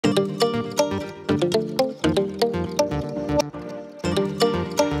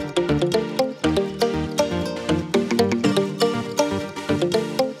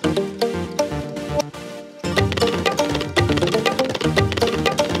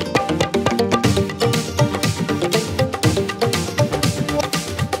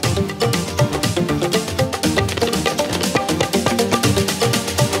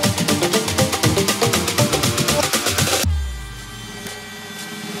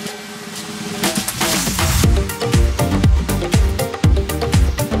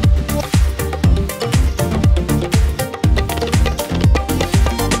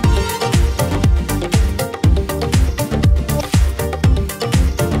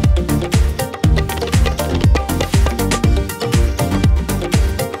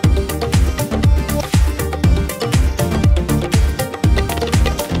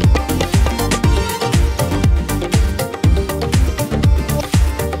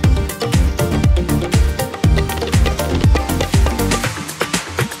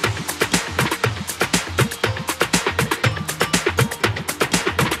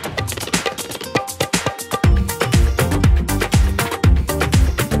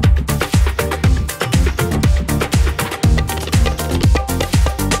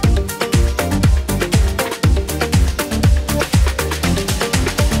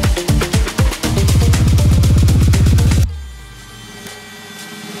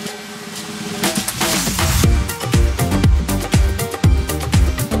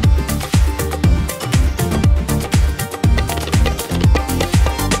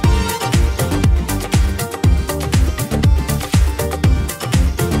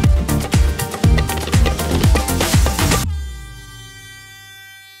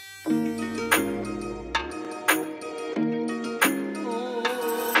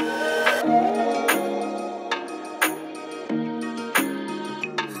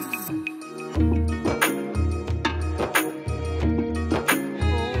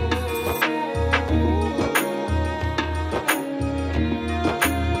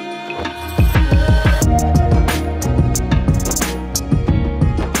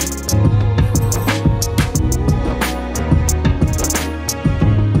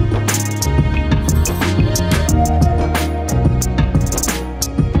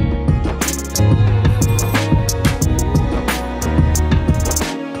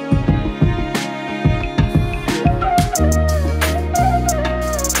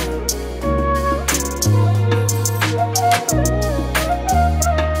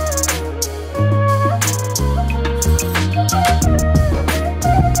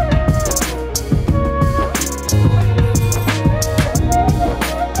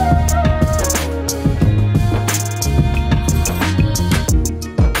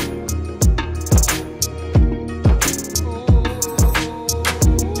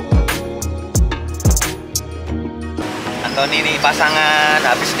Ini pasangan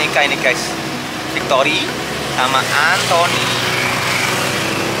habis nikah ini guys, Victory sama Anthony.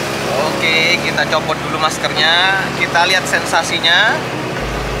 Oke, kita copot dulu maskernya. Kita lihat sensasinya.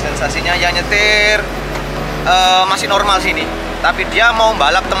 Sensasinya yang nyetir masih normal sini, tapi dia mau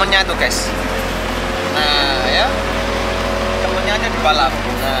balap temennya itu guys. Nah ya, temennya aja dibalap.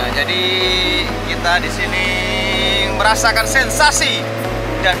 Nah jadi kita di sini merasakan sensasi.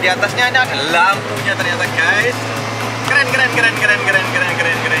 Dan di atasnya ini ada lampunya ternyata guys. Keren.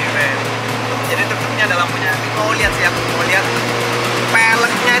 Jadi tuktuknya ada lampunya. Mau lihat siapa? Mau lihat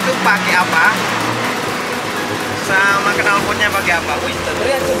peleknya itu pakai apa? Sama knalpotnya pakai apa? Wih,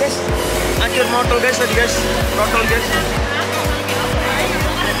 lihat tuh guys. Anjir motor guys tadi guys. Motor guys.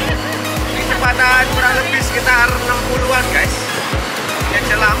 Kecepatan kurang lebih sekitar 60-an guys. Ya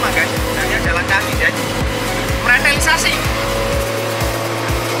jalan lama guys. Ya jalan kaki guys. Mereview.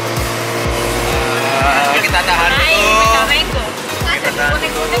 Kita tahan dulu. Kita tahan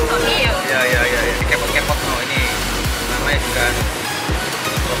dulu. Ya. Kepot-kepot no ini. Namanya juga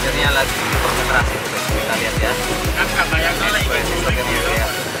sopirnya lagi konsentrasi. Kita lihat ya.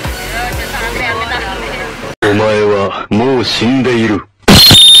 Omae wa mou shindeiru.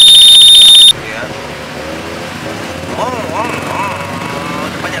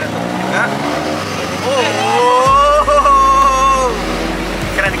 Depannya ada Tuktuk juga.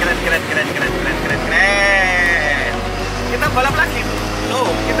 Keren. Kita balap lagi tuh.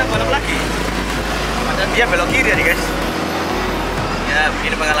 Kita balap lagi. Dan dia belok kiri ya guys. Ya,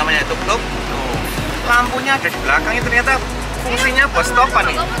 begini pengalamannya Tuktuk. Lampunya ada di belakang itu ternyata fungsinya buat stopan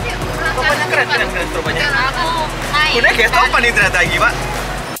nih. Stopannya keren stopannya. Udah kayak stopan nih ternyata lagi pak.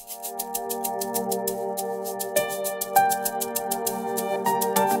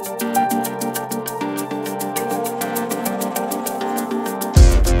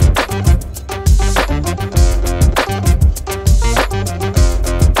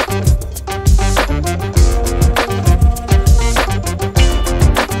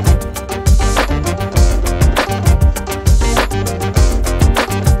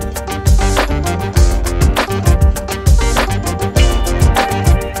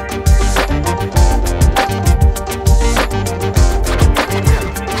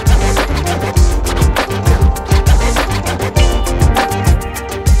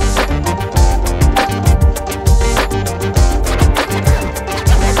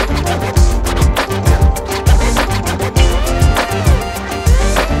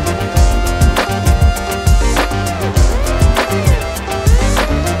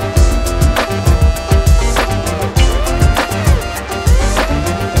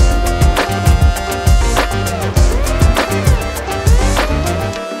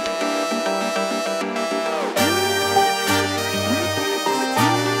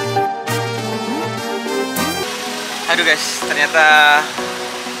 Aduh guys, ternyata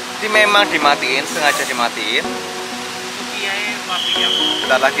ini memang dimatiin, sengaja dimatiin.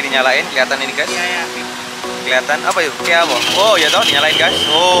 Bentar lagi dinyalain, kelihatan ini guys. Kelihatan apa yuk? Kayak apa? Oh ya toh, dinyalain guys.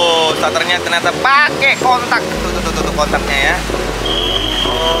 Oh, starternya ternyata pakai kontak. Tuh kontaknya ya.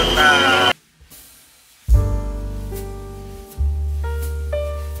 Kontak.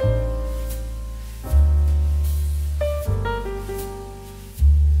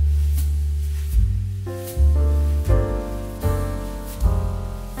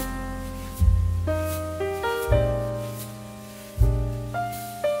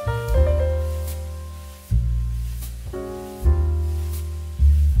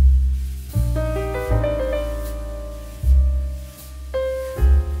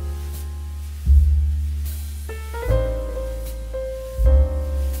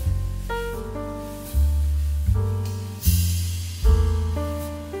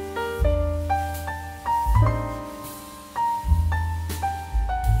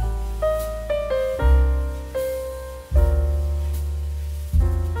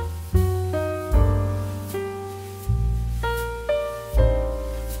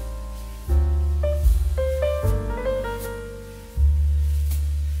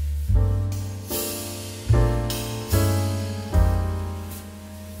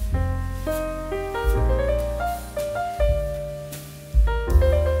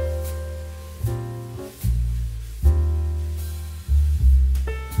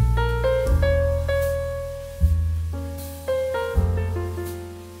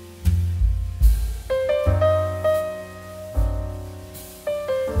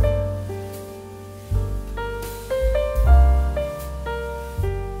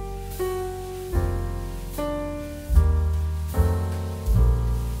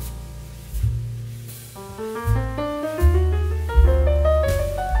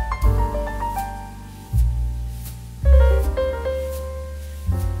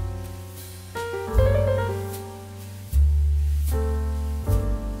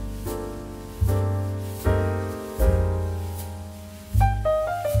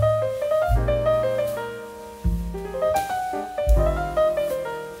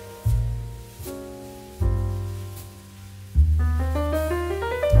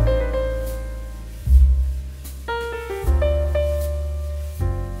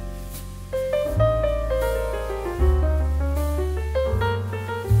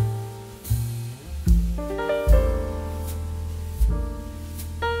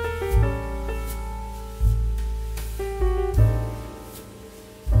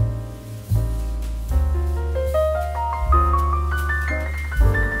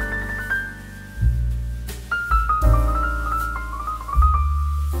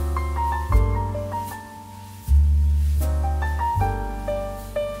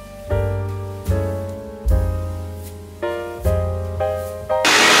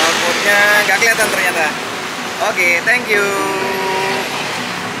 Nggak kelihatan ternyata. Oke, thank you.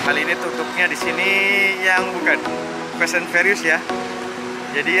 Kali ini tuktuknya di sini yang bukan Fast and Furious ya.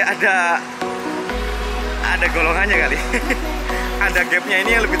 Jadi ada golongannya kali. Ada gapnya,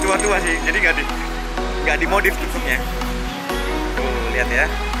 ini yang lebih tua-tua sih. Jadi nggak dimodif tuktuknya. Tuh lihat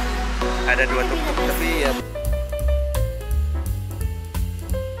ya. Ada 2 tuktuk tapi ya